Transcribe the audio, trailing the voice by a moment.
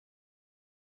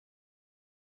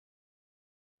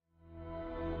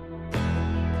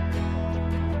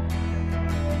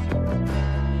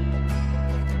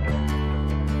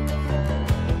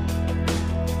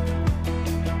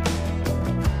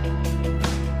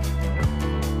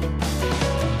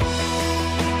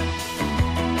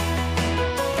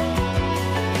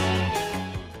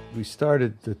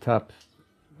started the top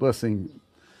blessing,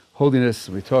 holiness.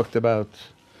 We talked about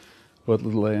what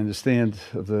little I understand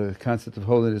of the concept of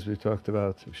holiness. We talked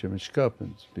about Shemoneh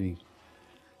and being.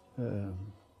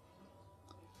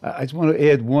 I just want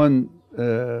to add one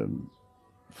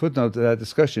footnote to that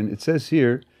discussion. It says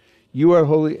here, "You are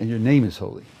holy, and your name is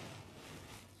holy."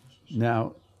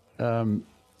 Now,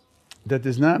 that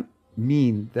does not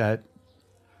mean that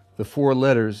the four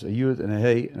letters, a yud and a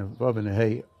hey, and a vav and a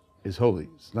hey, is holy.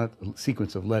 It's not a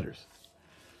sequence of letters.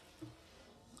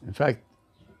 In fact,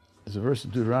 there's a verse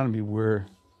in Deuteronomy where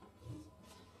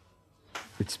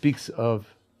it speaks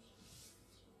of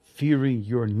fearing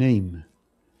your name.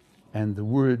 And the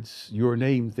words, your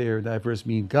name there in that verse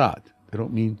mean God. They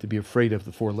don't mean to be afraid of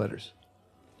the four letters.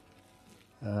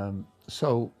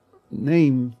 So,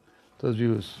 name, those of you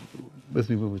who was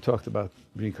with me when we talked about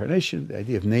reincarnation, the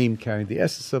idea of name carrying the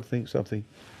essence of something.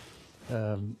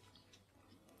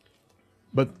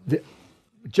 But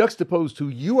juxtaposed to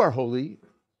you are holy,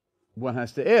 one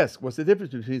has to ask, what's the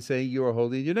difference between saying you are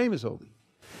holy and your name is holy?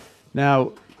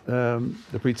 Now,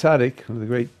 the Pri Tzaddik, one of the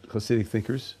great Hasidic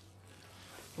thinkers,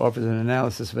 offers an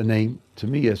analysis of a name. To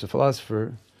me, as a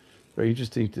philosopher, very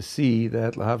interesting to see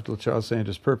that Lahavdil Charles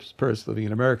Sanders Peirce, living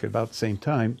in America at about the same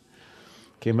time,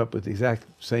 came up with the exact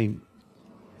same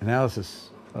analysis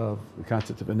of the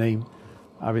concept of a name.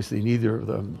 Obviously, neither of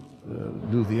them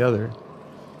knew the other.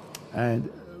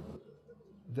 And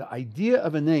the idea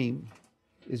of a name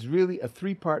is really a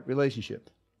three-part relationship.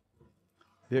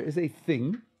 There is a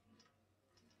thing.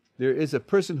 There is a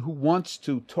person who wants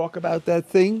to talk about that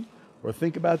thing or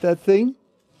think about that thing.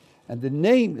 And the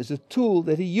name is a tool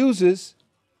that he uses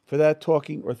for that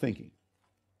talking or thinking.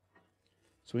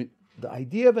 So the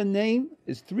idea of a name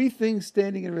is three things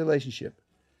standing in a relationship.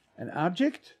 An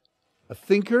object, a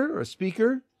thinker or a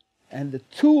speaker, and the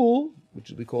tool,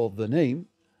 which we call the name,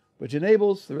 which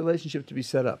enables the relationship to be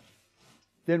set up.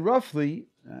 Then roughly,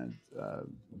 and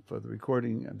for the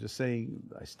recording, I'm just saying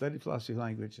I studied philosophy of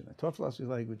language and I taught philosophy of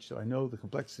language, so I know the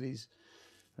complexities,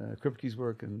 Kripke's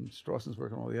work and Strawson's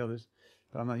work and all the others,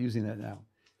 but I'm not using that now.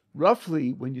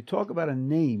 Roughly, when you talk about a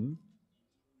name,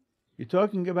 you're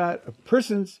talking about a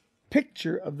person's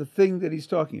picture of the thing that he's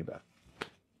talking about.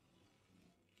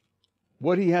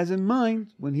 What he has in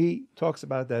mind when he talks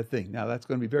about that thing. Now, that's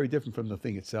going to be very different from the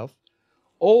thing itself.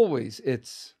 Always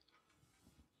it's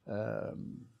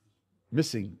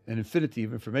missing an infinity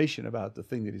of information about the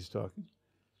thing that he's talking.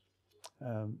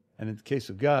 And in the case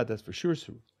of God, that's for sure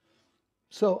true.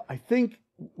 So I think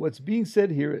what's being said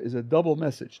here is a double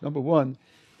message. Number one,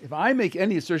 if I make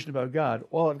any assertion about God,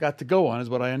 all I've got to go on is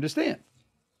what I understand,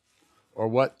 or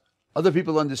what other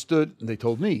people understood and they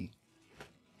told me.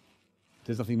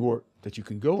 There's nothing more that you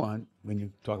can go on when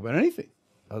you talk about anything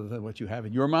other than what you have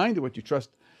in your mind or what you trust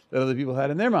that other people had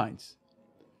in their minds.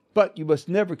 But you must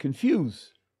never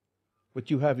confuse what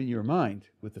you have in your mind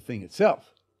with the thing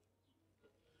itself.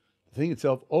 The thing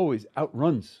itself always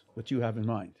outruns what you have in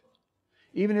mind.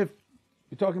 Even if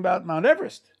you're talking about Mount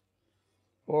Everest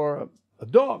or a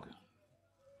dog,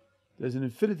 there's an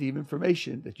infinity of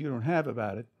information that you don't have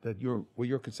about it that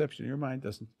your conception in your mind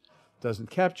doesn't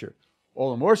capture.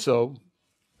 All the more so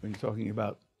when you're talking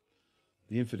about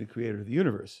the infinite creator of the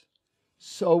universe.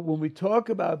 So when we talk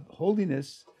about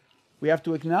holiness, we have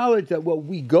to acknowledge that what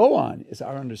we go on is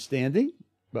our understanding,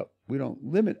 but we don't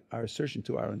limit our assertion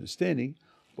to our understanding.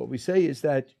 What we say is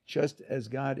that just as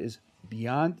God is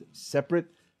beyond, separate,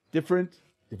 different,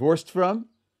 divorced from,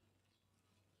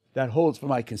 that holds for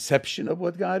my conception of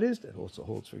what God is, that also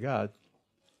holds for God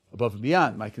above and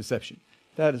beyond my conception.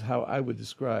 That is how I would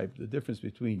describe the difference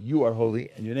between you are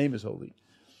holy and your name is holy.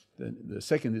 The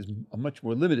second is a much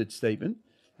more limited statement,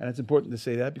 and it's important to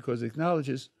say that because it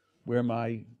acknowledges where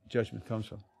my judgment comes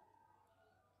from.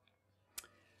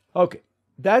 Okay,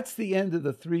 that's the end of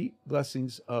the three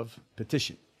blessings of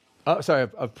petition.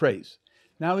 Of praise.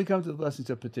 Now we come to the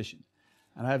blessings of petition.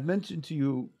 And I've mentioned to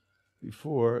you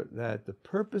before that the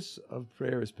purpose of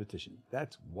prayer is petition.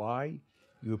 That's why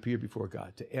you appear before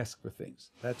God, to ask for things.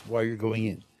 That's why you're going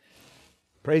in.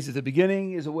 Praise at the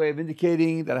beginning is a way of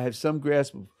indicating that I have some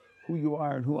grasp of who you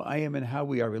are and who I am and how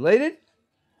we are related.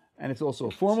 And it's also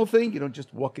a formal thing. You don't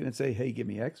just walk in and say, hey, give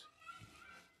me X.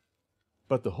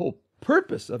 But the whole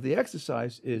purpose of the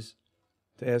exercise is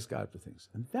to ask God for things.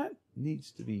 And that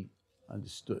needs to be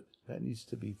understood. That needs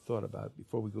to be thought about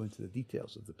before we go into the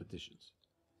details of the petitions.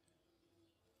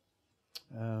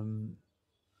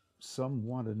 Some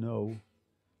want to know,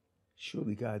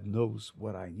 surely God knows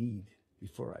what I need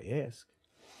before I ask.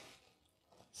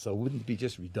 So wouldn't it be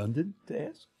just redundant to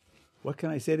ask? What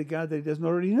can I say to God that he doesn't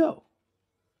already know?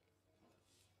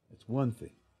 That's one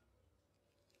thing.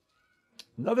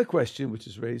 Another question which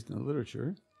is raised in the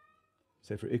literature,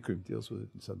 Sefer Ikrim deals with it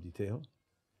in some detail,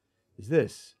 is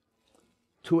this.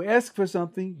 To ask for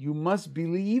something, you must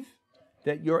believe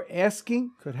that your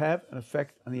asking could have an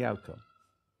effect on the outcome.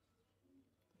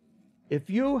 If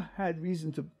you had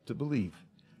reason to believe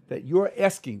that your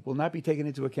asking will not be taken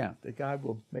into account, that God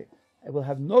will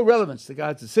have no relevance to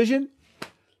God's decision,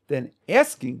 then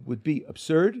asking would be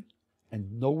absurd,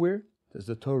 and nowhere does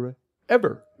the Torah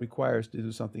ever require us to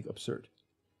do something absurd.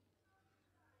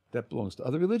 That belongs to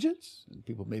other religions, and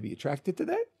people may be attracted to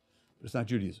that, but it's not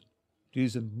Judaism.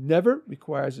 Judaism never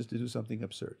requires us to do something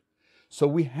absurd. So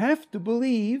we have to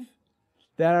believe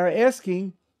that our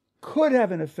asking could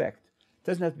have an effect. It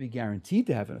doesn't have to be guaranteed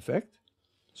to have an effect.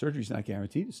 Surgery is not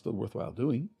guaranteed. It's still worthwhile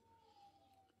doing.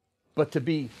 But to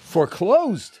be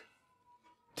foreclosed,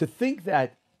 to think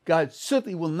that God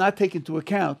certainly will not take into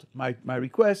account my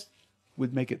request,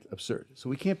 would make it absurd. So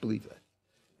we can't believe that.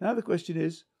 Now the question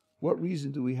is, what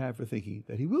reason do we have for thinking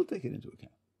that he will take it into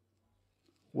account?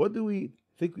 What do we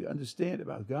think we understand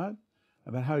about God,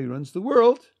 about how he runs the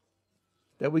world,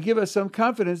 that would give us some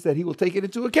confidence that he will take it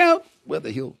into account,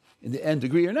 whether he'll in the end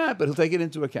agree or not, but he'll take it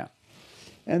into account.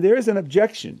 And there is an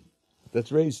objection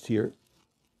that's raised here.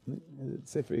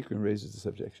 Sefer Ikrim raises this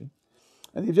objection.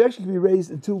 And the objection can be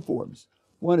raised in two forms.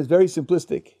 One is very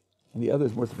simplistic, and the other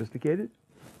is more sophisticated.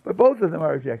 But both of them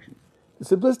are objections. The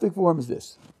simplistic form is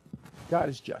this. God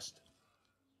is just.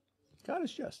 God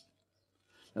is just.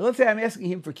 Now let's say I'm asking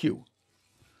him for Q.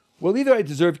 Well, either I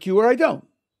deserve Q or I don't.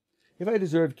 If I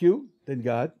deserve Q, then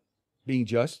God, being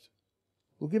just,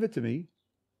 will give it to me,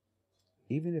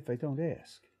 even if I don't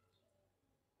ask,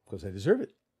 because I deserve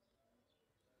it.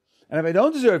 And if I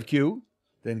don't deserve Q,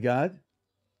 then God,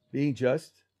 being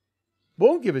just,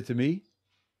 won't give it to me,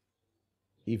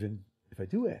 even if I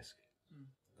do ask,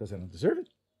 because I don't deserve it.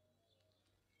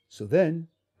 So then,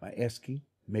 my asking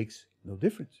makes no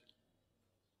difference.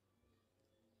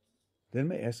 Then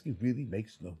my asking really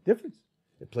makes no difference.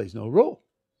 It plays no role.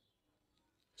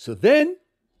 So then,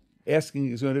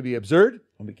 asking is going to be absurd,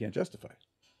 and we can't justify it.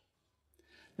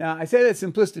 Now, I say that's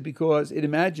simplistic because it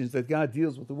imagines that God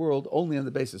deals with the world only on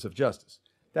the basis of justice.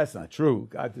 That's not true.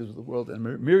 God deals with the world in a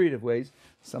myriad of ways.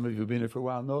 Some of you who've been here for a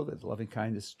while know that loving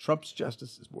kindness trumps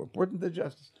justice, is more important than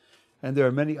justice. And there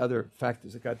are many other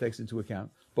factors that God takes into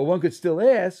account. But one could still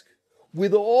ask,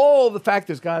 with all the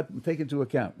factors God will take into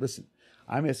account, listen,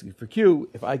 I'm asking for Q.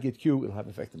 If I get Q, it'll have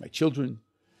an effect on my children,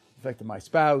 effect on my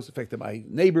spouse, effect on my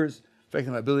neighbors, effect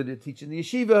on my ability to teach in the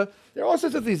yeshiva. There are all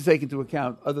sorts of things to take into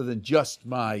account other than just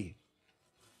my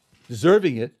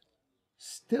deserving it.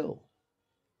 Still,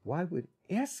 why would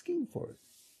asking for it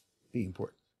be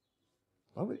important?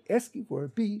 Why would asking for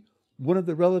it be one of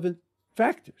the relevant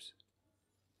factors?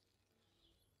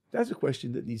 That's a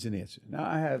question that needs an answer. Now,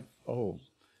 I have a whole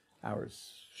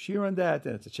hour's share on that,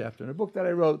 and it's a chapter in a book that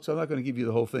I wrote, so I'm not going to give you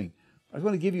the whole thing. I just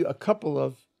want to give you a couple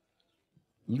of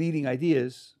leading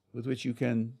ideas with which you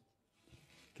can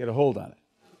get a hold on it.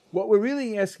 What we're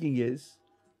really asking is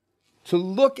to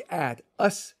look at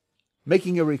us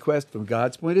making a request from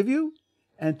God's point of view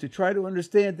and to try to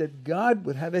understand that God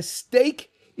would have a stake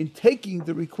in taking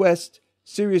the request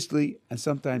seriously and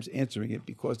sometimes answering it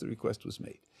because the request was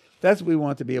made. That's what we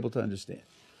want to be able to understand.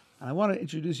 And I want to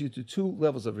introduce you to two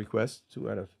levels of request, two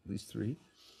out of at least three,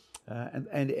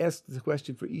 and ask the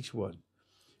question for each one.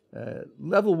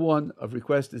 Level one of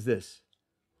request is this.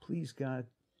 Please, God,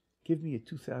 give me a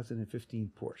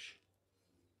 2015 Porsche.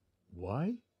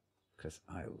 Why? Because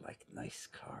I like nice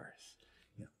cars.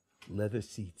 You know, leather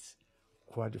seats,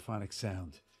 quadraphonic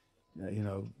sound,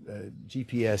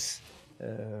 GPS,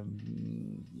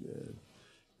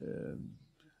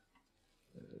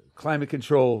 climate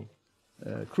control,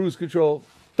 cruise control,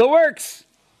 the works.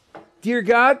 Dear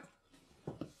God,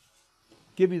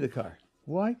 give me the car.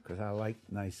 Why? Because I like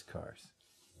nice cars.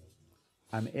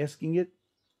 I'm asking it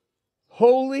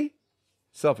wholly,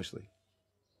 selfishly.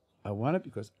 I want it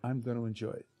because I'm going to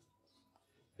enjoy it.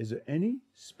 Is there any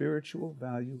spiritual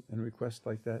value in a request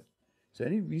like that? Is there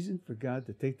any reason for God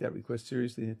to take that request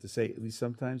seriously and to say, at least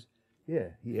sometimes, yeah,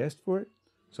 he asked for it,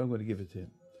 so I'm going to give it to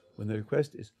him, when the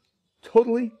request is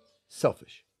totally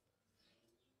selfish?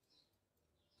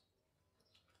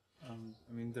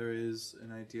 There is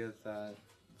an idea that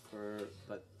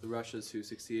the Russians who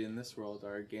succeed in this world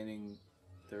are gaining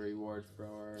the reward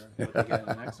for what they get in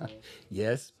the next world.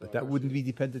 Yes, but that wouldn't be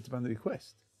dependent upon the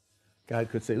request. God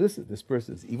could say, listen, this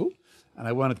person is evil, and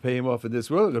I want to pay him off in this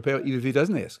world, or pay off even if he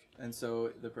doesn't ask. And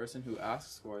so the person who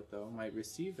asks for it, though, might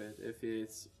receive it if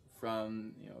it's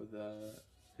from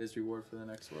his reward for the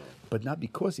next world. But not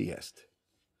because he asked.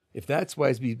 If that's why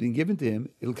it's being given to him,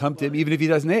 it'll come to him even if he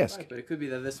doesn't ask. Right, but it could be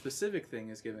that this specific thing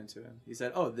is given to him. He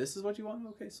said, "Oh, this is what you want?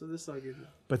 Okay, so this I'll give you."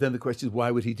 But then the question is,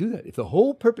 why would he do that? If the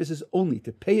whole purpose is only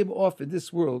to pay him off in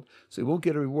this world so he won't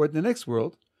get a reward in the next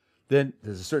world, then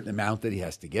there's a certain amount that he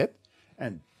has to get.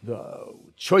 And the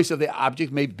choice of the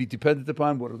object may be dependent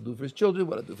upon what it'll do for his children,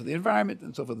 what it'll do for the environment,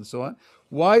 and so forth and so on.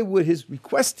 Why would his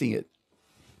requesting it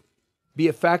be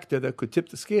a factor that could tip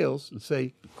the scales and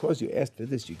say, because you asked for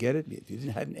this, you get it? If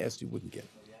you hadn't asked, you wouldn't get it.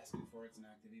 But asking for it's an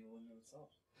act of evil in and of itself.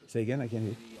 Say again, I can't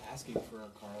hear you. Asking for a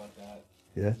car like that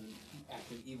Yeah. is an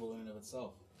act of evil in and of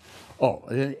itself. Oh,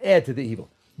 and then add to the evil.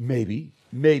 Maybe,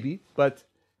 but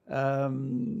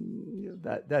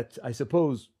that I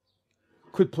suppose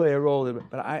could play a role in it.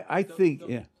 But I think,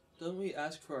 yeah. Don't we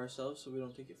ask for ourselves so we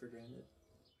don't take it for granted?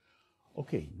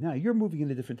 Okay, now you're moving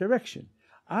in a different direction.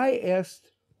 I asked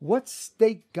what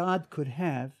stake God could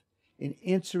have in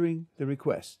answering the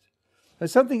request. Now,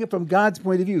 something from God's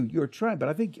point of view, you're trying, but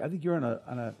I think you're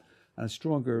on a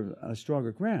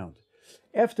stronger ground.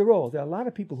 After all, there are a lot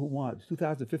of people who want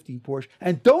 2015 Porsche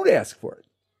and don't ask for it.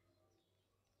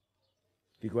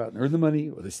 They go out and earn the money,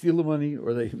 or they steal the money,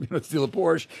 or they steal a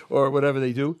Porsche, or whatever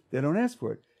they do. They don't ask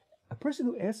for it. A person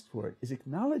who asks for it is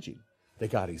acknowledging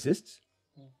that God exists,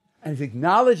 and is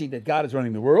acknowledging that God is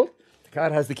running the world.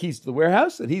 God has the keys to the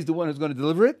warehouse, and he's the one who's going to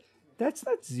deliver it. That's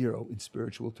not zero in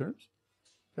spiritual terms.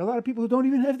 There are a lot of people who don't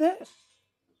even have that.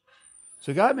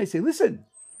 So God may say, listen,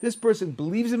 this person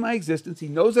believes in my existence. He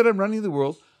knows that I'm running the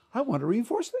world. I want to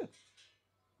reinforce that.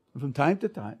 And from time to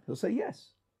time, he'll say yes.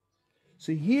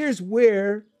 So here's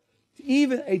where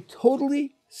even a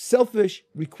totally selfish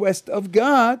request of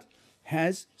God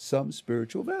has some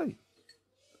spiritual value.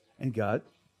 And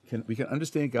we can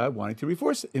understand God wanting to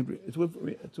reinforce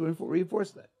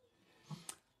that.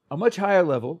 A much higher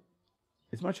level,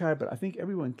 it's much higher, but I think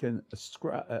everyone can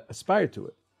aspire to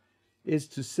it, is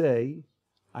to say,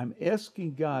 I'm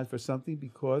asking God for something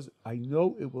because I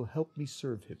know it will help me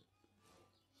serve him.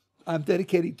 I'm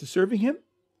dedicated to serving him.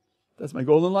 That's my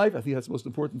goal in life. I think that's the most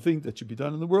important thing that should be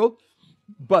done in the world.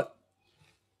 But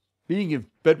being in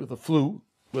bed with a flu,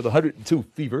 with 102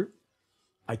 fever,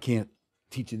 I can't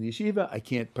teach in the yeshiva. I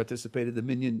can't participate in the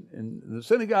minyan in the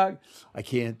synagogue. I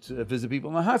can't visit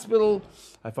people in the hospital.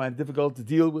 I find it difficult to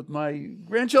deal with my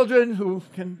grandchildren who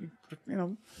can,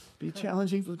 be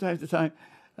challenging from time to time.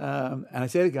 And I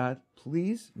say to God,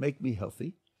 please make me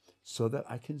healthy so that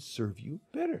I can serve you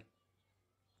better.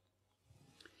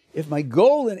 If my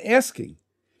goal in asking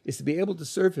is to be able to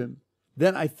serve him,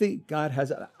 then I think God has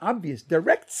an obvious,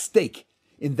 direct stake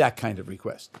in that kind of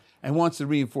request and wants to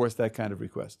reinforce that kind of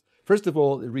request. First of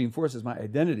all, it reinforces my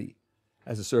identity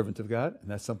as a servant of God,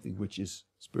 and that's something which is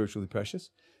spiritually precious.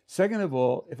 Second of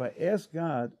all, if I ask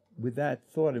God with that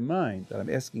thought in mind, that I'm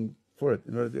asking for it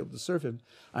in order to be able to serve him,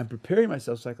 I'm preparing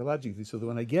myself psychologically so that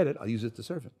when I get it, I'll use it to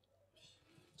serve him.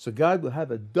 So God will have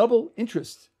a double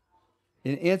interest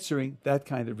in answering that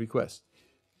kind of request.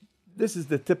 This is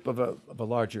the tip of a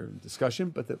larger discussion,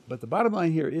 but the bottom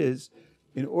line here is,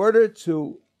 in order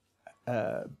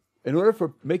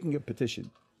for making a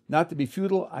petition not to be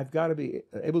futile, I've got to be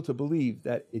able to believe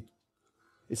that it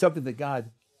is something that God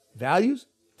values,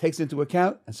 takes into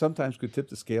account, and sometimes could tip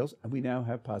the scales, and we now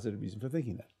have positive reason for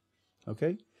thinking that.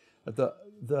 Okay? But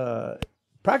the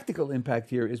practical impact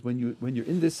here is when you're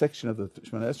in this section of the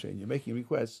Shemoneh Esrei and you're making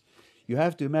requests, you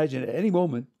have to imagine at any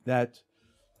moment that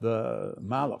the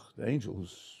malach, the angel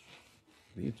who's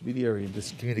the intermediary in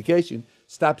this communication,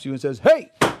 stops you and says,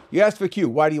 hey, you asked for Q,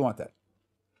 why do you want that?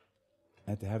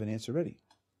 And to have an answer ready.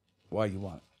 Why you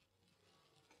want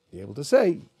it. Be able to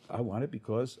say, I want it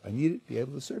because I need it, be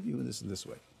able to serve you in this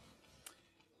way.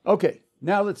 Okay,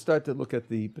 now let's start to look at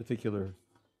the particular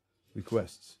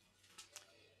requests.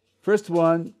 First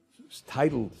one is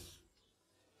titled.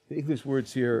 The English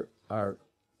words here are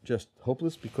just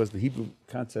hopeless because the Hebrew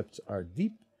concepts are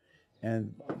deep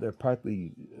and they're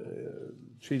partly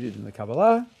treated in the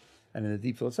Kabbalah and in the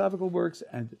deep philosophical works.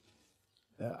 And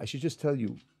I should just tell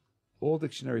you, all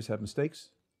dictionaries have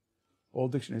mistakes. All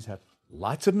dictionaries have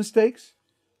lots of mistakes.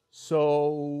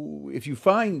 So if you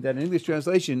find that an English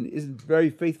translation isn't very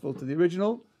faithful to the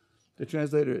original, the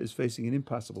translator is facing an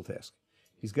impossible task.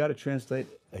 He's got to translate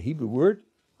a Hebrew word,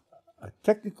 a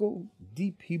technical,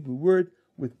 deep Hebrew word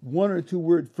with one or two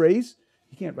word phrase.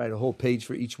 You can't write a whole page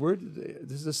for each word.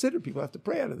 This is a siddur. People have to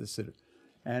pray out of this siddur.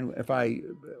 And if I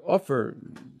offer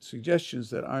suggestions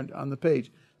that aren't on the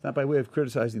page, not by way of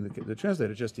criticizing the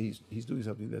translator, just he's doing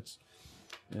something that's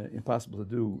impossible to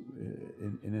do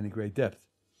in any great depth.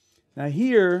 Now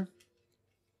here,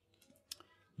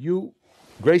 you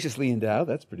graciously endow,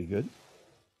 that's pretty good,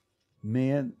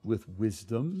 man with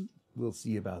wisdom we'll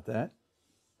see about that.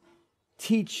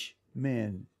 Teach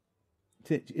man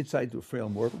insight into a frail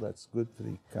mortal. That's good for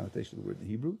the connotation of the word in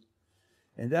Hebrew.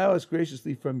 And thou hast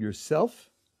graciously from yourself,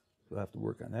 we'll have to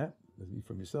work on that,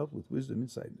 from yourself with wisdom,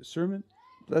 insight, and discernment.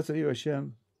 Blessed are you,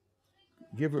 Hashem,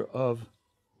 giver of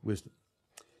wisdom.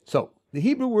 So, the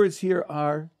Hebrew words here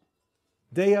are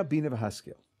Deya, Bina,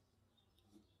 V'Haskel.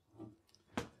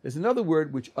 There's another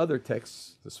word which other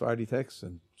texts, the Sephardi texts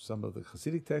and some of the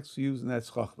Hasidic texts use, and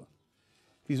that's Chochmah.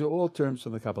 These are all terms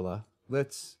from the Kabbalah.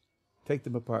 Let's take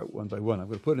them apart one by one. I'm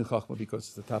going to put in Chochmah because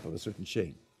it's the top of a certain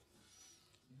chain.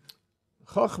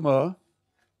 Chochmah,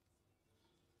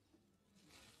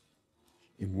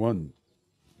 in one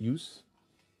use,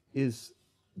 is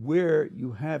where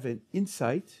you have an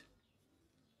insight,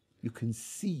 you can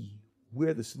see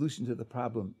where the solution to the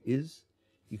problem is,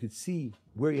 you can see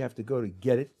where you have to go to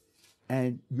get it,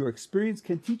 and your experience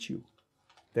can teach you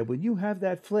that when you have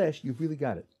that flash, you've really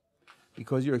got it.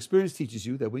 Because your experience teaches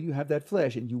you that when you have that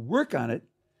flash and you work on it,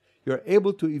 you're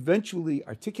able to eventually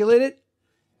articulate it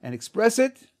and express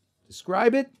it,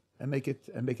 describe it, and make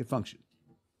it function.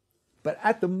 But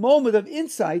at the moment of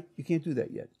insight, you can't do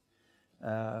that yet.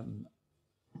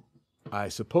 I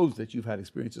suppose that you've had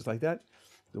experiences like that.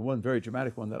 The one very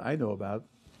dramatic one that I know about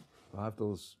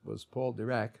was Paul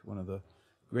Dirac, one of the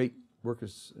great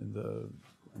workers in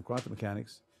quantum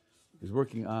mechanics. He was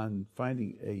working on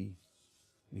finding an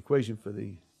equation for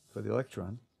the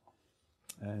electron,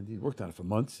 and he worked on it for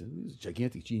months. And he was a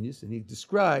gigantic genius. And he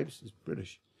describes, he's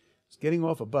British, he's getting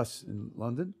off a bus in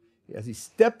London. As he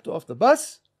stepped off the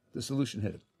bus, the solution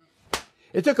hit him.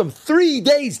 It took him 3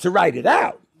 days to write it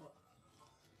out.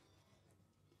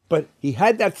 But he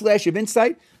had that flash of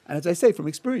insight, and as I say, from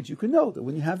experience, you can know that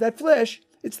when you have that flash,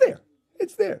 it's there.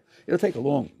 It's there. It'll take a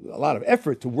lot of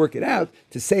effort to work it out,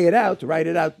 to say it out, to write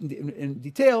it out in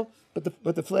detail,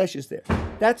 but the flash is there.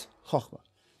 That's Chochmah.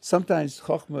 Sometimes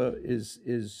Chochmah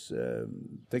is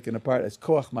taken apart as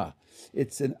Koachmah.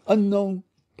 It's an unknown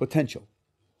potential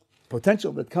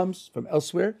that comes from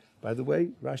elsewhere. By the way,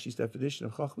 Rashi's definition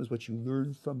of Chochmah is what you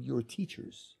learn from your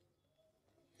teachers.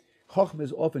 Chochmah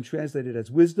is often translated as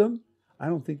wisdom. I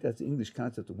don't think that's the English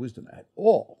concept of wisdom at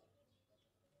all.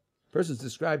 A person is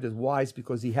described as wise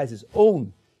because he has his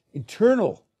own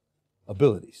internal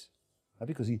abilities, not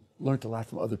because he learned a lot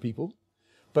from other people.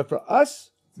 But for us,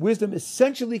 wisdom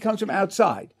essentially comes from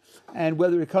outside. And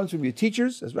whether it comes from your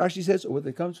teachers, as Rashi says, or whether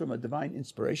it comes from a divine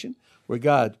inspiration, where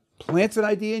God plants an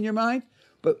idea in your mind,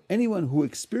 but anyone who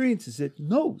experiences it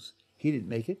knows he didn't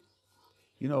make it.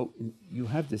 You know, you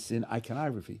have this in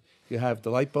iconography. You have the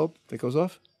light bulb that goes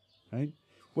off, right?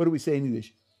 What do we say in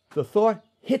English? The thought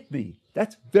hit me.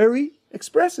 That's very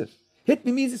expressive. Hit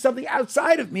me means it's something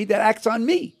outside of me that acts on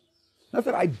me. Not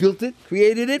that I built it,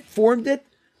 created it, formed it,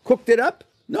 cooked it up.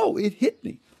 No, it hit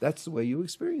me. That's the way you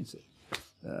experience it.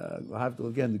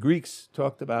 Again, the Greeks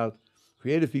talked about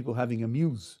creative people having a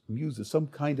muse. A muse is some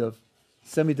kind of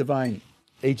semi-divine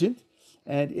agent,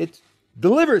 and it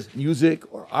delivers music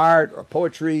or art or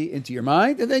poetry into your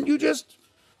mind, and then you just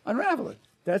unravel it.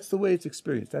 That's the way it's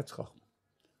experienced. That's Chochmah.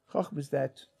 Chochmah is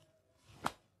that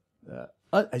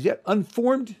as yet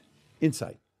unformed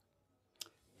insight.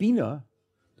 Bina,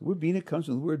 the word Bina comes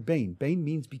from the word Bain. Bain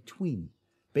means between.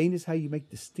 Bain is how you make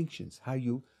distinctions, how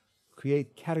you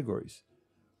create categories.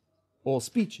 All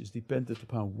speech is dependent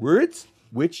upon words,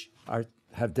 which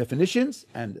have definitions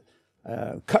and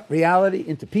cut reality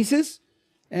into pieces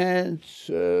and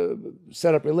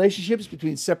set up relationships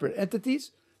between separate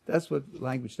entities. That's what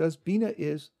language does. Bina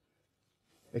is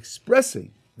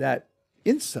expressing that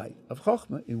insight of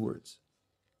Chochmah in words.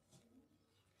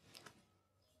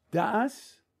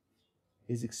 Das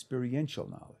is experiential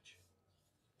knowledge.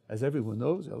 As everyone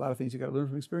knows, there are a lot of things you got to learn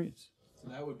from experience. So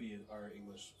that would be our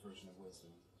English version of wisdom.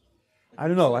 I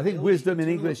don't know. I think wisdom in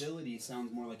English. Ability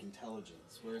sounds more like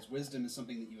intelligence, whereas wisdom is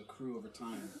something that you accrue over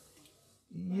time.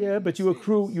 Yeah, but you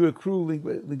accrue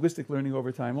linguistic learning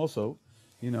over time also.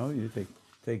 You know, you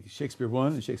take Shakespeare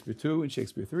 1 and Shakespeare 2 and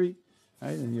Shakespeare 3, right?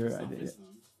 And you're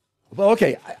well,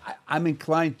 okay. I'm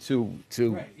inclined to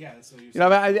right. Yeah, that's what you're saying. You know,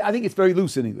 I think it's very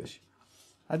loose in English.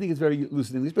 I think it's very loose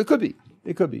in English, but it could be.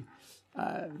 It could be.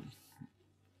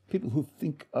 People who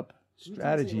think up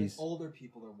strategies. Like older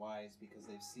people are wise because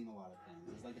they've seen a lot of things.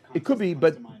 It's like the it could be,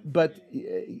 but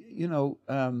you know.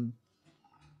 And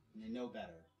they know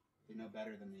better. They know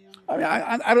better than the younger. I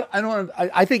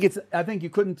mean, I think you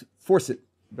couldn't force it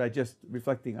by just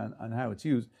reflecting on how it's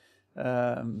used.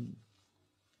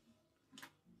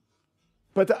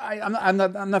 But I'm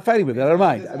not fighting with it. I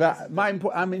don't mind.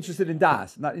 I'm interested in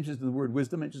das. I'm not interested in the word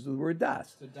wisdom. I'm interested in the word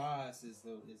das. So das is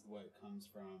what it comes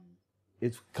from.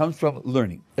 It comes from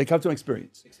learning. It comes from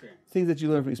experience. Experience. Things that you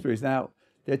learn from experience. Now,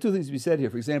 there are two things to be said here.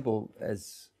 For example,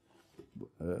 as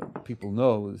people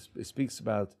know, it speaks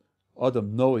about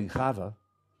Adam knowing Chava,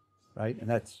 right? And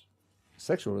that's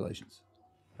sexual relations,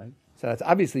 right? So that's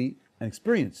obviously an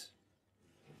experience.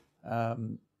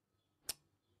 There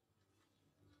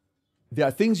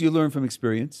are things you learn from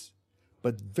experience,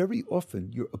 but very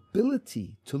often your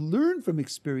ability to learn from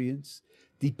experience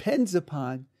depends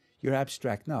upon your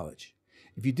abstract knowledge.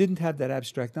 If you didn't have that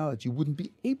abstract knowledge, you wouldn't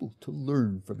be able to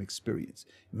learn from experience.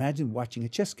 Imagine watching a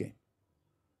chess game.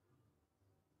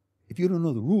 If you don't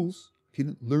know the rules, if you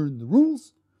didn't learn the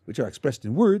rules, which are expressed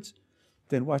in words,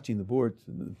 then watching the board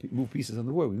move pieces on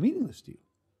the board would be meaningless to you.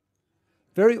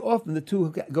 Very often the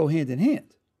two go hand in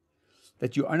hand.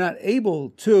 That you are not able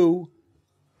to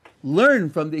learn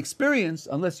from the experience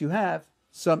unless you have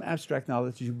some abstract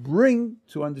knowledge that you bring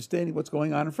to understanding what's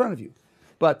going on in front of you.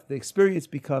 But the experience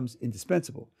becomes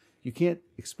indispensable. You can't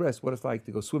express what it's like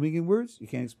to go swimming in words. You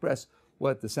can't express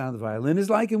what the sound of the violin is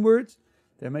like in words.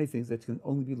 There are many things that can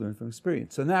only be learned from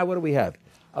experience. So now what do we have?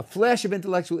 A flash of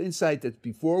intellectual insight that's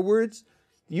before words,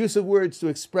 the use of words to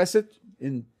express it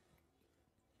in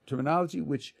terminology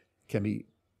which can be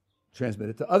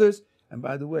transmitted to others. And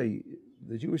by the way,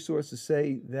 the Jewish sources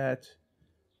say that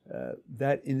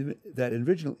that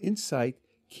original insight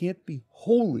can't be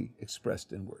wholly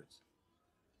expressed in words.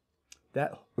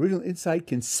 That original insight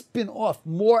can spin off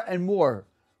more and more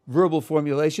verbal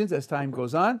formulations as time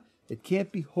goes on. It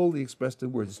can't be wholly expressed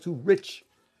in words. It's too rich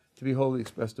to be wholly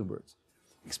expressed in words.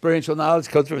 Experiential knowledge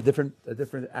comes from a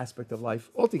different aspect of life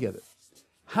altogether.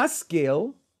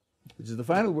 Haskell, which is the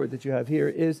final word that you have here,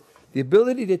 is the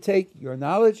ability to take your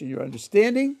knowledge and your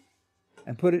understanding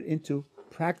and put it into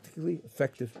practically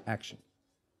effective action.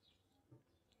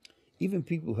 Even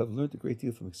people who have learned a great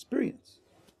deal from experience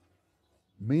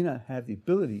may not have the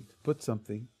ability to put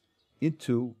something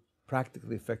into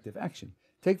practically effective action.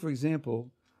 Take, for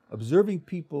example, observing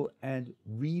people and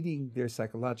reading their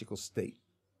psychological state.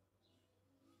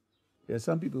 There are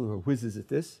some people who are whizzes at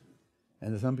this,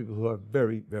 and there are some people who are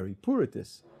very, very poor at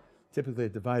this. Typically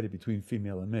divided between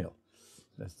female and male.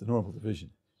 That's the normal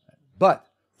division. But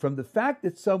from the fact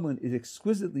that someone is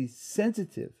exquisitely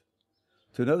sensitive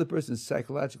to another person's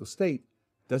psychological state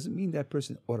doesn't mean that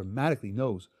person automatically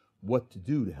knows what to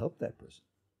do to help that person.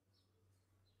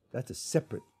 That's a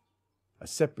separate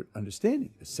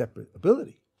understanding, a separate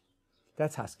ability.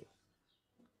 That's Haskell.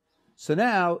 So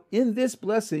now, in this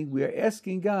blessing, we are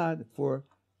asking God for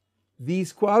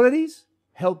these qualities,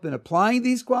 help in applying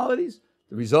these qualities,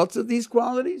 the results of these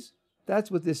qualities. That's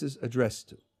what this is addressed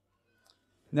to.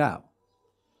 Now,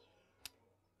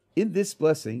 in this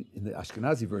blessing, in the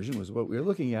Ashkenazi version, was what we are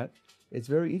looking at, it's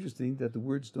very interesting that the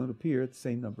words don't appear at the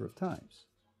same number of times.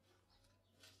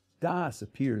 Das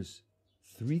appears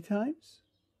 3 times.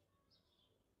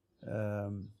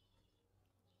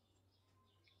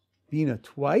 Bina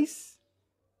twice.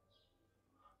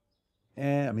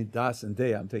 And Das and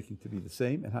Dea I'm taking to be the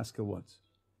same, and Haskell once.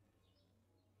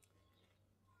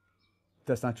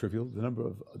 That's not trivial. The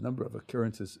number of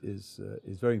occurrences is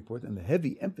very important, and the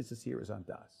heavy emphasis here is on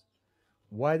Das.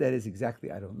 Why that is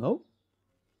exactly, I don't know.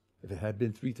 If it had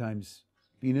been 3 times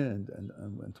Bina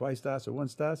and twice Das or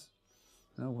once Das,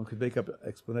 one could make up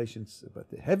explanations, but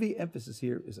the heavy emphasis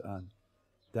here is on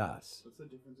Das. What's the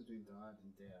difference between Da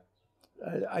and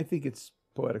Dea? I think it's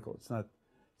poetical. It's not.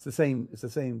 It's the same. It's the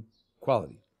same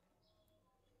quality.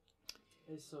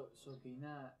 So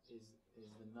Bina is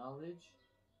the knowledge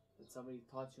that somebody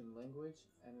taught you in language,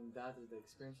 and then that is the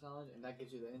experience knowledge, and that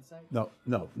gives you the insight? No.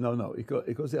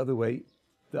 It goes the other way.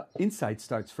 The insight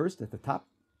starts first at the top.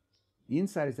 The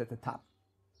insight is at the top.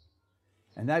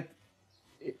 And that,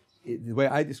 the way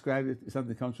I describe it, is something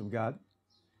that comes from God.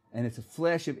 And it's a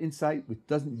flash of insight which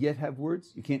doesn't yet have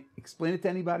words. You can't explain it to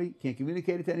anybody. Can't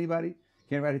communicate it to anybody.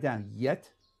 Can't write it down yet.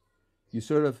 You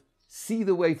sort of see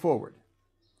the way forward.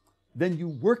 Then you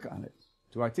work on it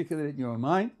to articulate it in your own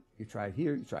mind. You try it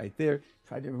here, you try it there,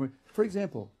 try it everywhere. For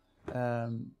example,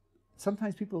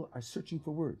 sometimes people are searching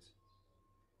for words.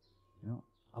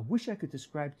 I wish I could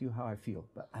describe to you how I feel,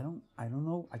 but I don't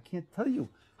know. I can't tell you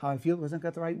how I feel because I've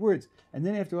got the right words. And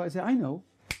then after a while I say, I know.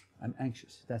 I'm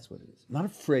anxious. That's what it is. I'm not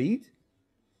afraid,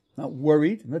 not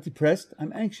worried, I'm not depressed.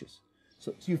 I'm anxious.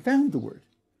 So you found the word.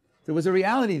 There was a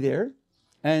reality there,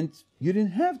 and you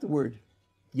didn't have the word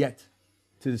yet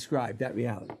to describe that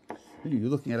reality. You're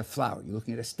looking at a flower. You're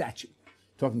looking at a statue.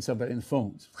 Talking to somebody on the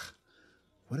phones.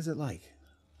 What is it like?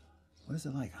 What is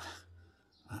it like?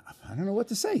 I don't know what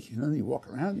to say. You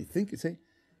walk around, you think, you say,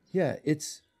 yeah,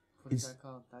 it's... What is that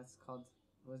called? That's called...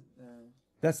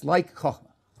 That's like Chochmah.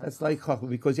 That's like Chachma,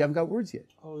 because you haven't got words yet.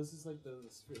 Oh, this is like the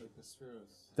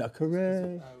spheros.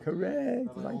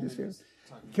 Correct. Like the spheros.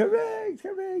 Correct.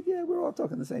 Yeah, we're all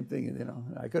talking the same thing. And,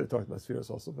 I could have talked about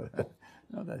spheros also, but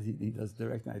no, that he does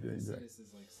direct and I do indirect. This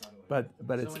is like subtle. But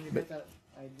So it's when you get that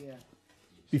idea,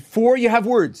 before you have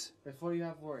words. before you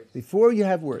have words. Before you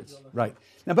have words, right?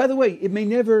 Now, by the way, it may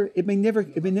never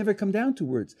come down to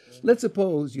words. Let's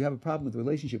suppose you have a problem with a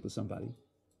relationship with somebody,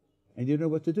 and you don't know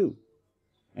what to do,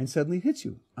 and suddenly it hits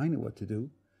you. I know what to do.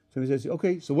 Somebody says,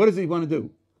 "Okay, so what does he want to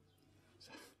do?"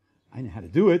 I know how to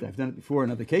do it. I've done it before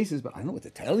in other cases, but I don't know what to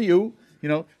tell you.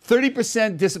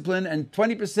 30% discipline and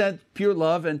 20% pure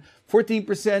love and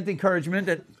 14% encouragement.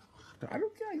 And I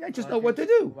don't care. I just know what to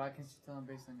do. Why can't you tell them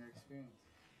based on your experience?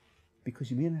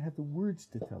 Because you may not have the words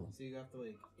to tell them. So you have to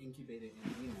like incubate it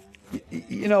in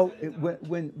email.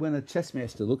 When a chess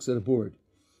master looks at a board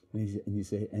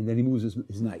and then he moves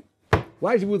his knight.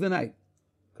 Why did you move the knight?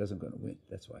 Because I'm going to win.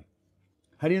 That's why.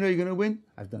 How do you know you're going to win?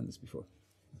 I've done this before.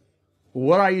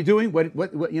 What are you doing? What?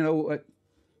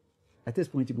 At this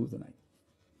point, you move the knight.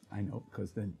 I know,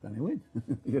 because then I win.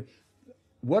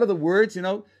 What are the words?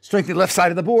 Strengthen the left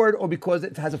side of the board, or because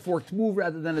it has a forked move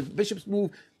rather than a bishop's move.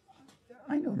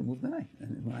 I know to move the knight,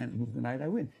 and when I move the knight, I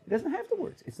win. It doesn't have the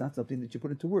words. It's not something that you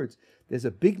put into words. There's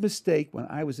a big mistake when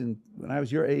I was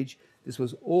your age. This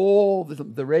was all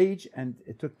the rage, and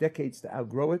it took decades to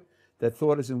outgrow it. That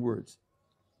thought is in words.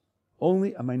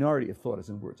 Only a minority of thought is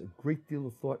in words. A great deal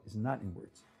of thought is not in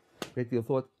words. A great deal of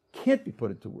thought can't be put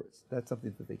into words. That's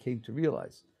something that they came to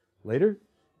realize later,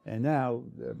 and now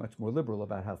they're much more liberal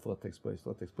about how thought takes place.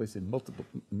 Thought takes place in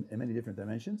many different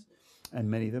dimensions, and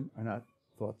many of them are not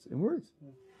thoughts in words.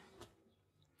 A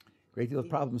great deal of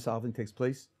problem solving takes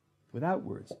place without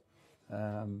words.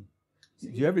 Do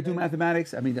you ever do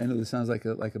mathematics? I mean, I know this sounds like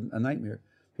a nightmare.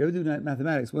 If you ever do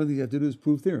mathematics, one of the things you have to do is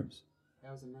prove theorems.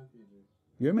 That was a math major.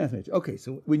 You're a math major. Okay,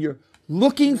 so when you're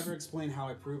looking... I never explain how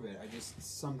I prove it.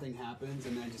 Something happens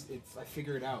and I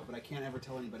figure it out, but I can't ever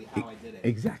tell anybody how I did it.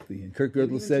 Exactly. And Kurt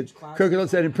Gödel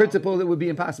said in principle it would be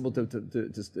impossible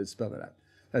to spell it out.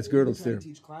 That's Gödel's theorem. I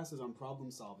teach classes on problem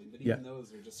solving, but even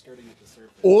those are just skirting at the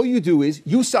surface. All you do is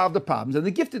you solve the problems, and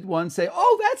the gifted ones say,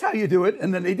 "Oh, that's how you do it,"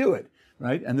 and then they do it,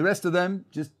 right? And the rest of them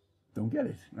just don't get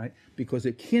it, right? Because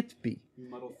it can't be.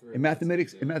 In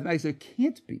mathematics, there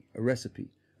can't be a recipe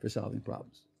for solving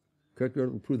problems. Kurt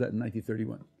Gödel proved that in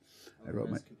 1931. I wrote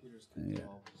my.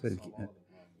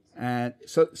 And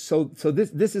so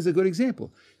this is a good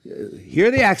example. Here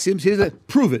are the axioms. Here's the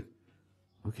prove it.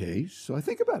 Okay, so I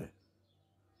think about it.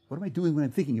 What am I doing when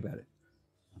I'm thinking about it?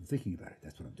 I'm thinking about it.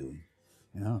 That's what I'm doing.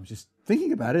 I'm just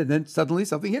thinking about it, and then suddenly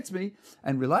something hits me.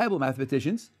 And reliable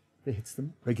mathematicians, they hits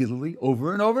them regularly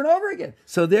over and over and over again.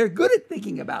 So they're good at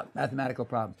thinking about mathematical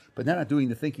problems, but they're not doing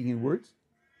the thinking in words.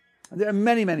 And there are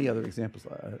many, many other examples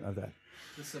of that.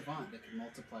 The savant that can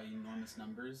multiply enormous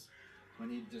numbers, when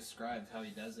he describes how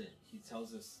he does it, he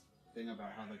tells this thing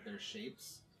about how there's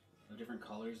shapes of different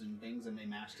colors and things, and they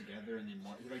mash together, and he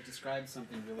describes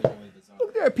something really, really bizarre.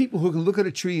 Look, there are people who can look at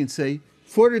a tree and say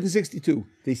 462.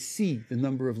 They see the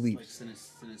number of leaves. Like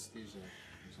synesthesia.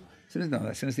 No,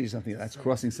 that's synesthesia is something that's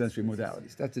crossing sensory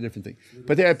modalities. That's a different thing.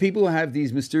 But there are people who have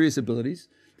these mysterious abilities.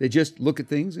 They just look at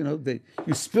things. You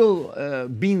spill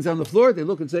beans on the floor. They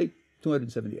look and say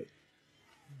 278.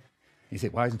 You say,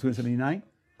 why isn't 279?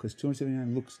 Because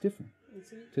 279 looks different.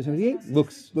 278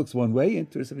 looks one way,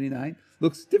 and 279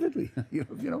 looks differently.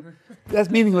 That's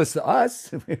meaningless to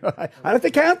us. I have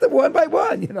to count them one by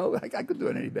one. I couldn't do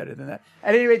it any better than that.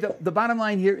 At any rate, the bottom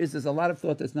line here is there's a lot of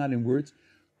thought that's not in words.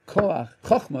 Koach,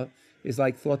 chokhmah, is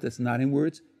like thought that's not in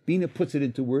words. Bina puts it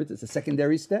into words. It's a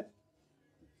secondary step.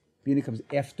 Bina comes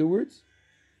afterwards.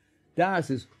 Das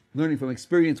is learning from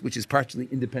experience, which is partially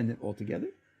independent altogether.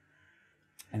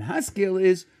 And Haskell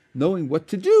is knowing what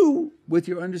to do with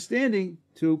your understanding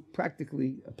to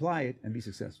practically apply it and be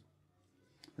successful.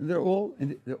 And they're all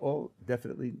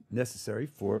definitely necessary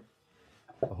for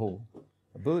the whole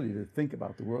ability to think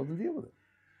about the world and deal with it.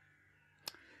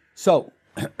 So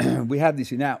we have these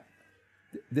here. Now,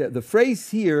 the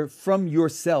phrase here, from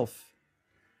yourself,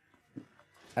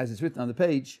 as it's written on the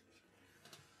page,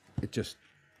 it just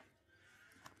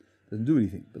doesn't do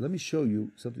anything. But let me show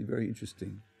you something very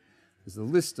interesting. There's a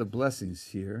list of blessings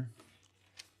here.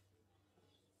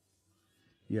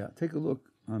 Yeah, take a look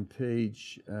on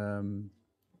page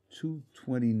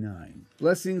 229.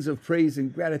 Blessings of praise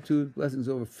and gratitude, blessings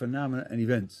over phenomena and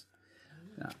events.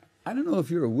 Now, I don't know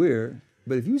if you're aware,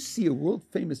 but if you see a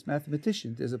world-famous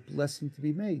mathematician, there's a blessing to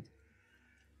be made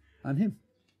on him.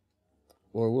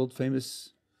 Or a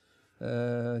world-famous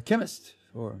chemist.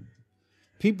 Or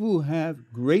people who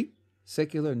have great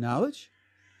secular knowledge,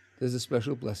 there's a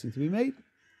special blessing to be made.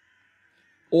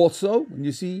 Also, when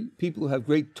you see people who have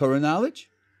great Torah knowledge,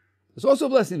 there's also a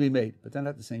blessing to be made, but they're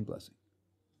not the same blessing.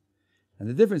 And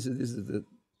the difference is the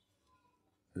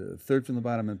third from the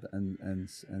bottom and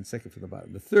second from the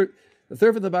bottom. The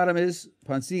third from the bottom is,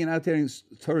 upon seeing an out-hearing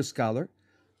Torah scholar,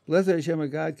 blessed Hashem our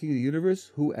God, King of the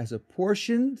universe, who has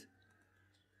apportioned,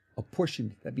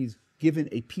 that means given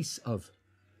a piece of.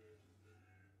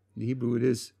 In the Hebrew it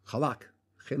is chalak.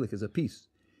 Chelik is a piece.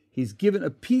 He's given a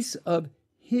piece of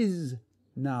his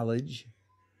knowledge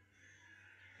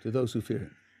to those who fear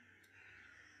him.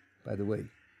 By the way,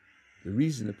 the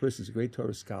reason a person is a great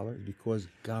Torah scholar is because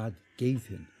God gave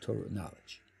him Torah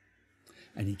knowledge.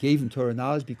 And he gave him Torah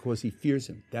knowledge because he fears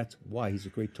him. That's why he's a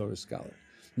great Torah scholar.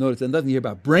 Notice there's nothing here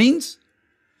about brains,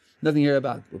 nothing here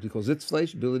about what we call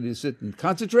zitzfleisch, ability to sit and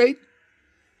concentrate.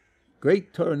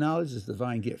 Great Torah knowledge is a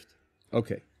divine gift.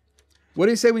 Okay. What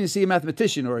do you say when you see a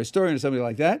mathematician or a historian or somebody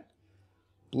like that?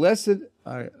 Blessed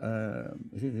are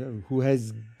who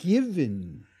has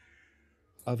given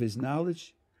of his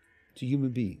knowledge to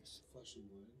human beings. Flesh and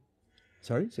blood.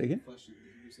 Sorry, say again? Flesh and, the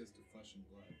Hebrew says to flesh and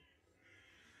blood.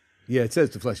 Yeah, it says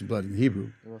to flesh and blood in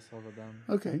Hebrew. It was all done.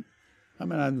 Okay. I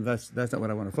mean, that's not what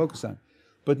I want to focus on.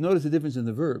 But notice the difference in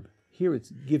the verb. Here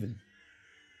it's given.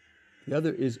 The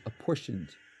other is apportioned.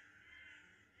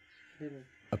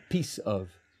 A piece of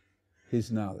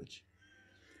his knowledge.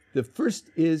 The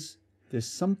first is there's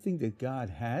something that God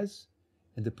has,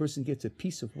 and the person gets a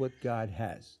piece of what God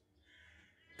has.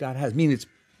 God has, meaning it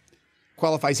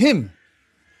qualifies him.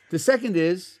 The second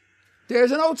is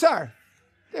there's an Otsar.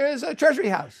 There's a treasury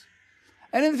house.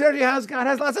 And in the treasury house, God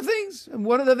has lots of things. And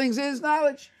one of the things is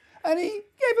knowledge. And he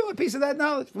gave him a piece of that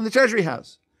knowledge from the treasury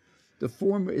house. The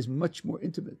former is much more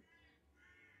intimate.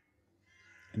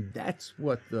 And that's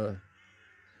what the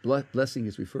blessing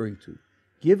is referring to.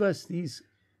 Give us these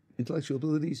intellectual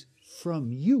abilities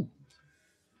from you.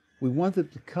 We want them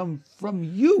to come from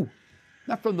you,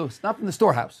 not from the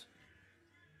storehouse.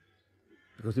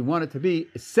 Because we want it to be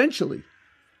essentially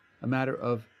a matter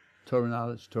of Torah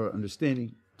knowledge, Torah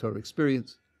understanding, Torah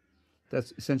experience.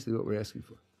 That's essentially what we're asking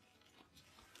for.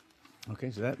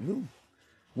 Okay, so that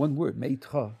one word,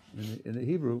 meitra, in the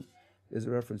Hebrew, is a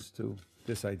reference to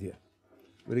this idea.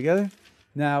 We're together?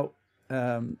 Now,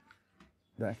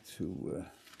 back to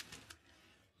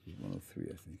 103,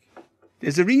 I think.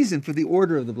 There's a reason for the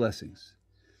order of the blessings.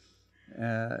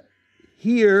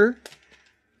 Here,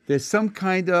 there's some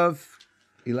kind of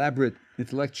elaborate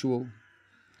intellectual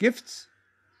gifts,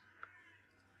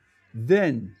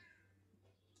 then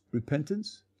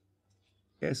repentance,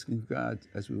 asking God,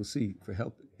 as we will see, for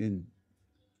help in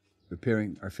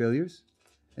repairing our failures,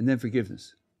 and then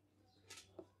forgiveness.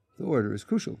 The order is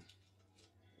crucial.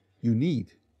 You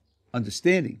need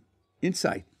understanding,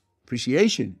 insight,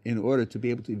 appreciation in order to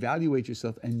be able to evaluate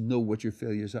yourself and know what your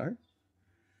failures are.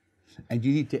 And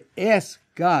you need to ask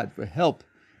God for help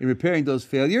in repairing those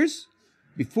failures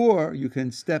before you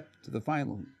can step to the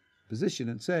final position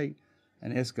and say,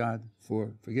 and ask God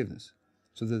for forgiveness.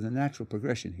 So there's a natural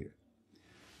progression here.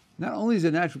 Not only is there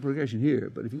a natural progression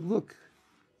here, but if you look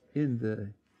in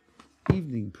the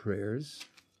evening prayers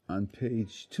on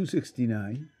page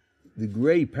 269, the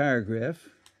gray paragraph,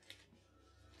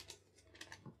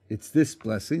 it's this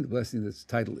blessing, the blessing that's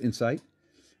titled Insight.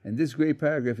 And this gray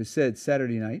paragraph is said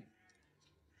Saturday night,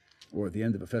 or at the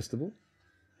end of a festival.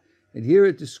 And here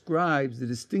it describes the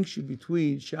distinction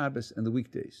between Shabbos and the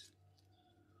weekdays,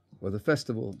 or the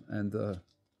festival and the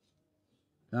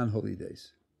non-holy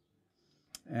days.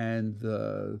 And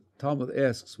the Talmud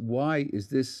asks, why is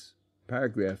this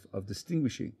paragraph of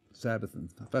distinguishing Sabbath and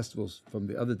festivals from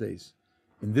the other days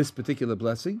in this particular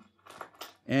blessing?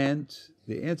 And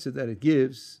the answer that it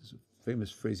gives is a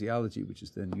famous phraseology, which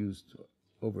is then used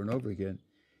over and over again.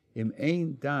 Im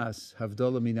ein das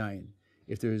havdalah minayin.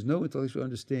 If there is no intellectual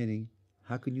understanding,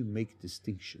 how can you make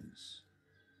distinctions?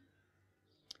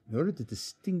 In order to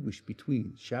distinguish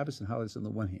between Shabbos and holidays on the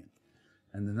one hand,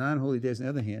 and the non-holy days on the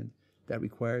other hand, that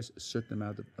requires a certain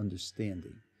amount of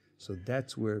understanding. So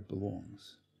that's where it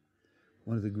belongs.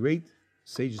 One of the great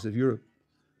sages of Europe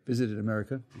visited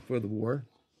America before the war,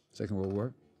 Second World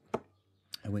War.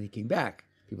 And when he came back,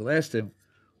 people asked him,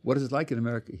 what is it like in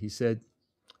America? He said,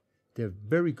 they're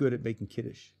very good at making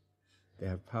Kiddush. They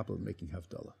have a problem making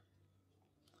Havdalah.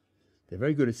 They're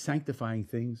very good at sanctifying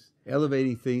things,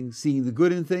 elevating things, seeing the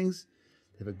good in things.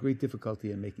 They have a great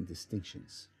difficulty in making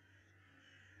distinctions,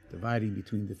 dividing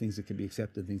between the things that can be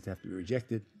accepted, things that have to be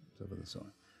rejected, so forth and so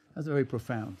on. That's a very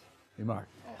profound remark.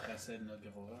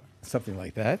 Something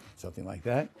like that.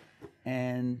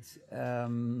 And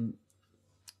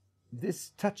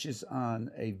this touches on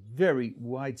a very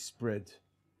widespread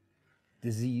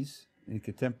disease in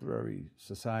contemporary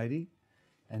society,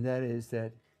 and that is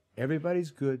that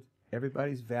everybody's good,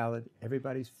 everybody's valid,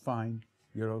 everybody's fine.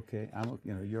 You're okay.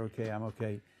 You're okay. I'm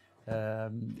okay.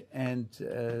 And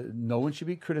no one should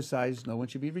be criticized. No one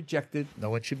should be rejected.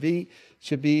 No one should be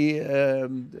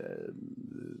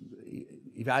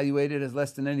evaluated as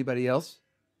less than anybody else.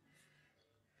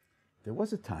 There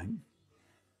was a time.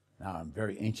 Now I'm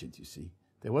very ancient, you see.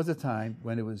 There was a time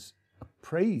when it was a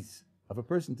praise of a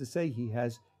person to say he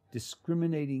has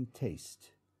discriminating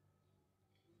taste.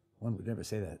 One would never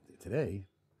say that today.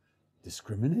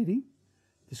 Discriminating?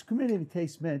 Discriminating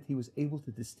taste meant he was able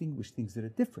to distinguish things that are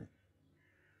different.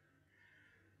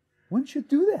 One should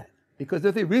do that, because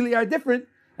if they really are different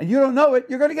and you don't know it,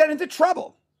 you're going to get into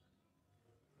trouble.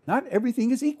 Not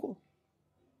everything is equal.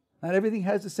 Not everything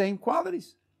has the same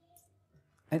qualities.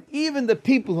 And even the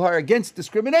people who are against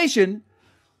discrimination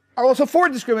are also for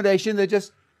discrimination. They're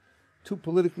just too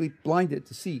politically blinded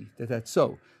to see that that's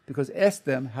so. Because ask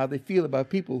them how they feel about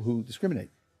people who discriminate.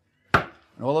 And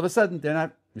all of a sudden, they're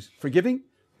not forgiving,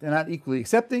 they're not equally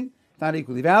accepting, not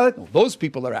equally valid. No, those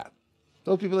people are out.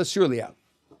 Those people are surely out.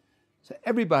 So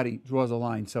everybody draws a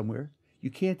line somewhere. You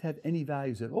can't have any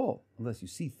values at all unless you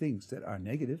see things that are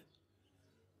negative.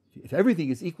 If everything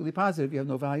is equally positive, you have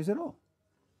no values at all.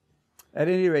 At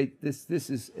any rate, this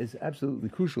is absolutely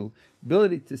crucial.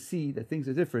 Ability to see that things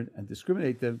are different and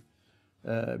discriminate them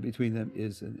between them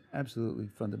is an absolutely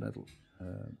fundamental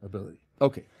ability.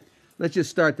 Okay, let's just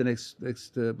start the next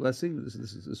blessing.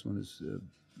 This one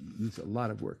needs a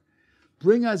lot of work.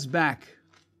 Bring us back,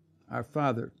 our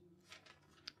Father,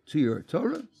 to your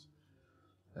Torah.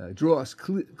 Draw us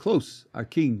close, our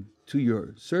King, to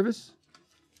your service.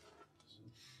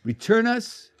 Return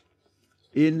us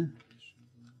in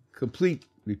complete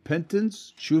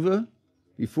repentance, tshuva,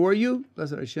 before you.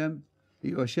 Blessed Hashem,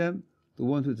 you Hashem, the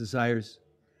one who desires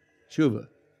tshuva.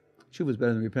 Tshuva is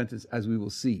better than repentance, as we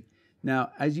will see.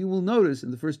 Now, as you will notice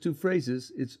in the first two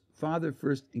phrases, it's Father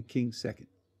first and King second.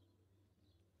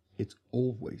 It's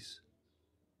always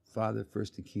Father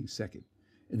first and King second.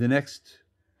 In the next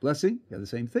blessing, you have the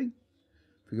same thing.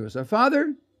 Forgive us our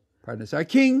Father, pardon us our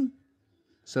King.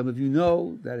 Some of you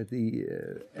know that at the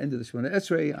end of the Shemoneh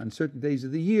Esrei, on certain days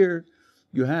of the year,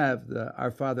 you have the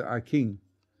Our Father, Our King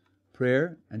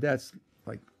prayer, and that's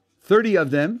like 30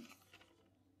 of them,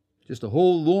 just a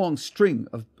whole long string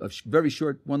of very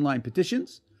short one-line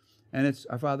petitions, and it's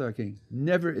Our Father, Our King.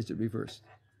 Never is it reversed.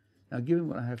 Now, given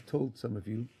what I have told some of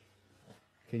you,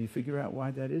 can you figure out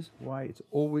why that is? Why it's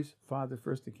always Father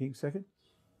first and King second?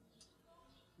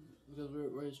 Because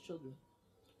we're his children.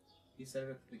 He said it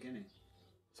at the beginning.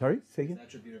 Sorry, say again? His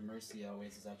attribute of mercy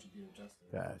outweighs his attribute of justice.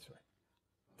 That's right.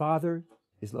 Father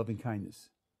is loving kindness,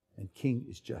 and King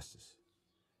is justice.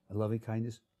 And loving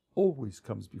kindness always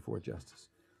comes before justice.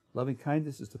 Loving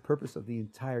kindness is the purpose of the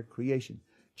entire creation.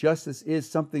 Justice is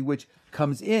something which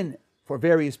comes in for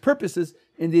various purposes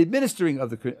in the administering of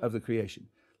the creation.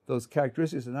 Those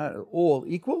characteristics are not at all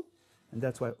equal, and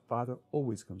that's why Father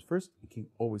always comes first, and King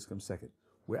always comes second.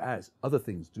 Whereas other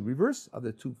things do reverse,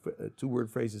 other two-word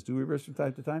phrases do reverse from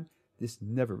time to time, this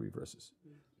never reverses,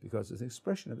 because it's an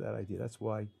expression of that idea. That's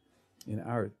why in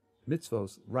our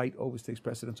mitzvos, right always takes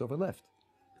precedence over left,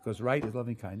 because right is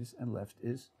loving kindness and left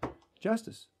is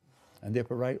justice. And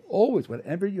therefore right always,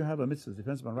 whenever you have a mitzvah that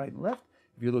depends on right and left,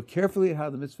 if you look carefully at how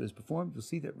the mitzvah is performed, you'll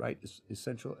see that right is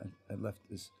central and left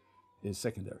is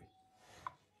secondary.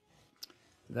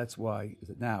 That's why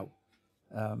now,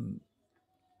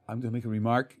 I'm going to make a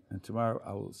remark, and tomorrow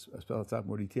I will spell it out in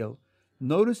more detail.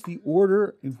 Notice the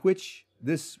order in which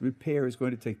this repair is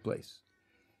going to take place.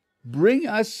 Bring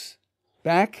us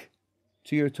back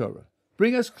to your Torah.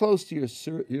 Bring us close to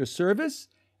your service,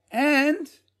 and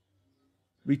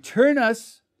return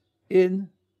us in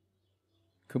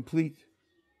complete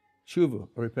tshuva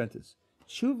or repentance.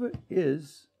 Tshuva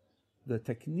is the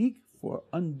technique for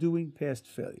undoing past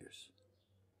failures.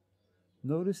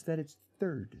 Notice that it's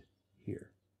third here.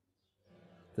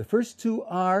 The first two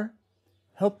are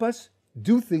help us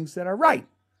do things that are right.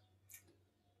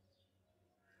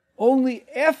 Only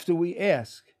after we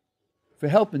ask for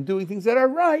help in doing things that are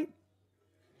right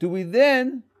do we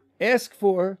then ask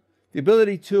for the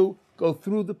ability to go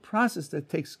through the process that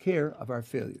takes care of our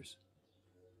failures.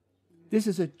 This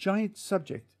is a giant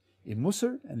subject in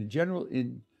Musar and in general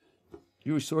in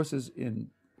Jewish sources in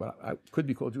what could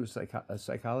be called Jewish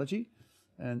psychology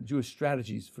and Jewish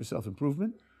strategies for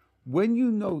self-improvement. When you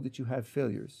know that you have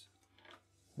failures,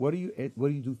 what do you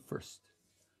do first?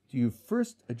 Do you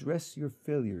first address your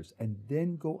failures and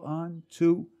then go on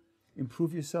to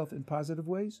improve yourself in positive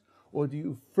ways? Or do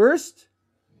you first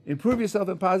improve yourself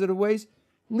in positive ways,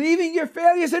 leaving your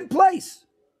failures in place.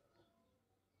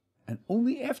 And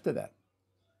only after that,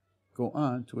 go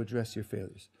on to address your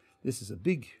failures. This is a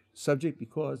big subject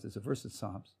because there's a verse in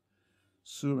Psalms,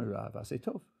 Sur Merav Aseh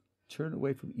Tov, turn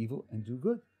away from evil and do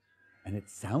good. And it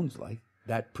sounds like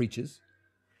that preaches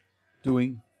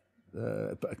doing,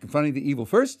 confronting the evil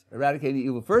first, eradicating the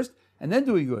evil first, and then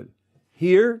doing good.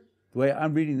 Here, the way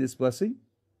I'm reading this blessing,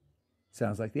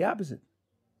 sounds like the opposite.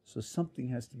 So something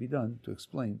has to be done to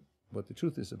explain what the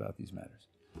truth is about these matters.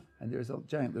 And there's a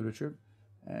giant literature,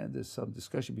 and there's some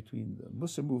discussion between the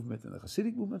Muslim movement and the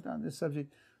Hasidic movement on this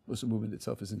subject. The Muslim movement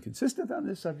itself is inconsistent on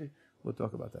this subject. We'll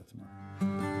talk about that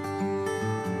tomorrow.